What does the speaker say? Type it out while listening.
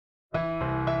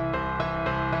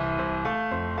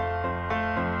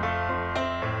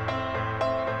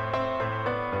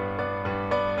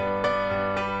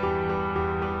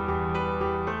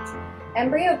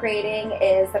Embryo grading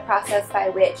is the process by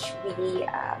which we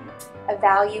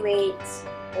evaluate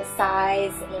the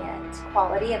size and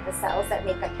quality of the cells that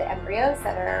make up the embryos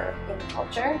that are in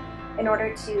culture in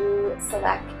order to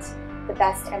select the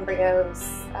best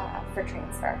embryos for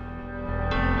transfer.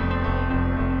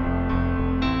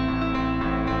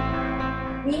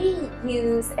 We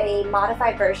use a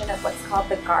modified version of what's called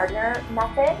the Gardner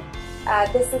method.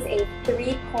 This is a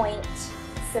 3-point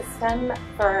system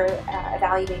for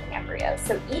evaluating embryos.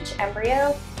 So each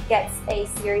embryo gets a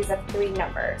series of 3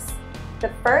 numbers. The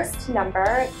first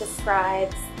number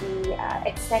describes the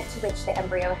extent to which the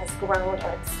embryo has grown or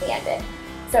expanded.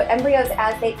 So embryos,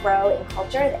 as they grow in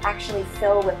culture, they actually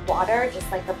fill with water,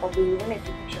 just like a balloon, if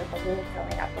you picture a balloon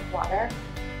filling up with water.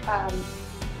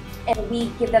 And we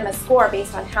give them a score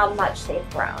based on how much they've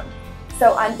grown.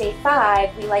 So on day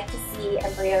 5, we like to see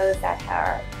embryos that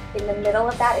are in the middle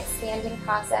of that expanding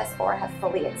process or have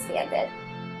fully expanded.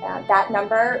 That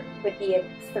number would be a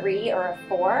 3 or a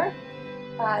 4.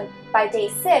 By day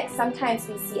 6, sometimes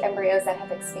we see embryos that have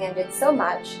expanded so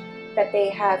much that they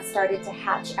have started to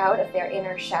hatch out of their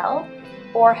inner shell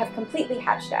or have completely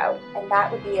hatched out, and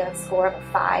that would be a score of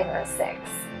a 5 or a 6.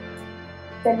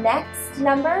 The next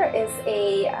number is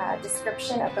a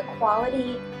description of the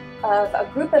quality of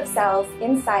a group of cells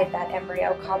inside that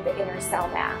embryo called the inner cell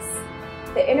mass.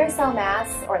 The inner cell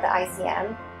mass, or the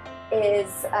ICM,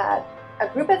 is a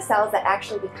group of cells that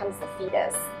actually becomes the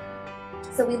fetus.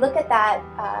 So we look at that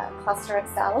cluster of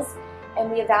cells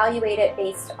and we evaluate it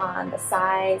based on the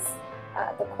size,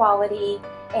 the quality,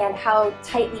 and how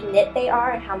tightly knit they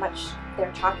are and how much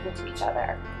they're talking to each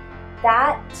other.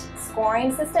 That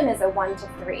scoring system is a 1 to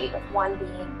 3, with 1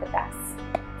 being the best.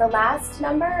 The last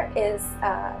number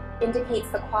indicates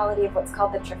the quality of what's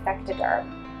called the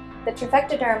trifectoderm. The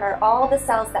trifectoderm are all the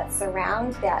cells that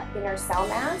surround that inner cell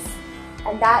mass,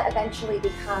 and that eventually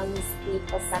becomes the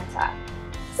placenta.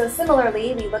 So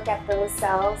similarly, we look at those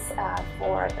cells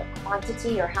for the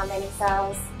quantity, or how many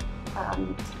cells,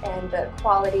 and the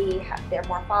quality, their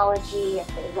morphology, if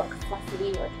they look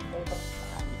fluffy or if they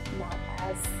look not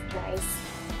as nice.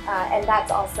 And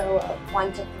that's also a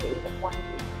 1 to 3, with 1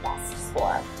 being the best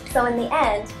score. So in the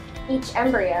end, each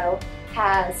embryo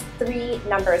has 3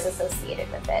 numbers associated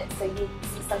with it. So you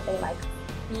see something like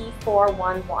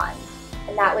B411,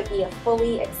 and that would be a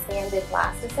fully expanded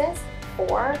blastocyst,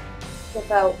 4, with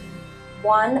a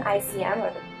 1 ICM,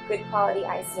 or the good quality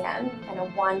ICM, and a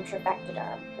 1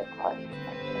 trifectoderm, good quality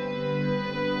trifectoderm.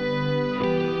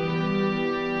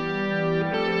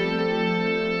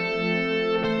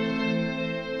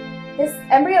 This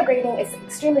embryo grading is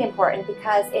extremely important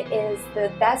because it is the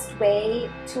best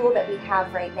tool that we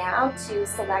have right now to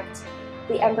select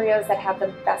the embryos that have the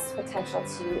best potential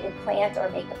to implant or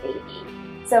make a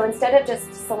baby. So instead of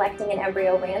just selecting an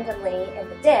embryo randomly in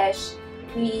the dish,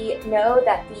 we know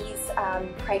that these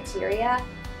criteria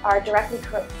are directly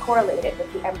correlated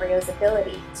with the embryo's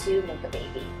ability to make a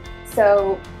baby.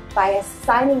 So by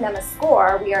assigning them a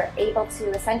score, we are able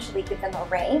to essentially give them a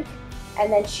rank and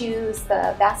then choose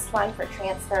the best one for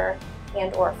transfer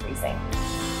and or freezing.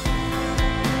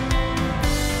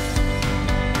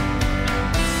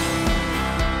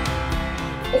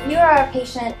 If you are a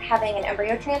patient having an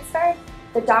embryo transfer,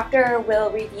 the doctor will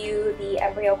review the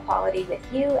embryo quality with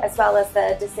you, as well as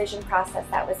the decision process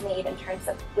that was made in terms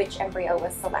of which embryo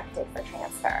was selected for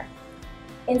transfer.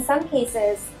 In some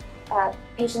cases,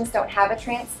 patients don't have a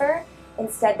transfer.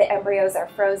 Instead, the embryos are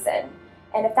frozen.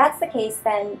 And if that's the case,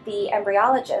 then the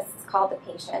embryologists call the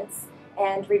patients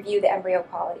and review the embryo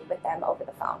quality with them over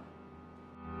the phone.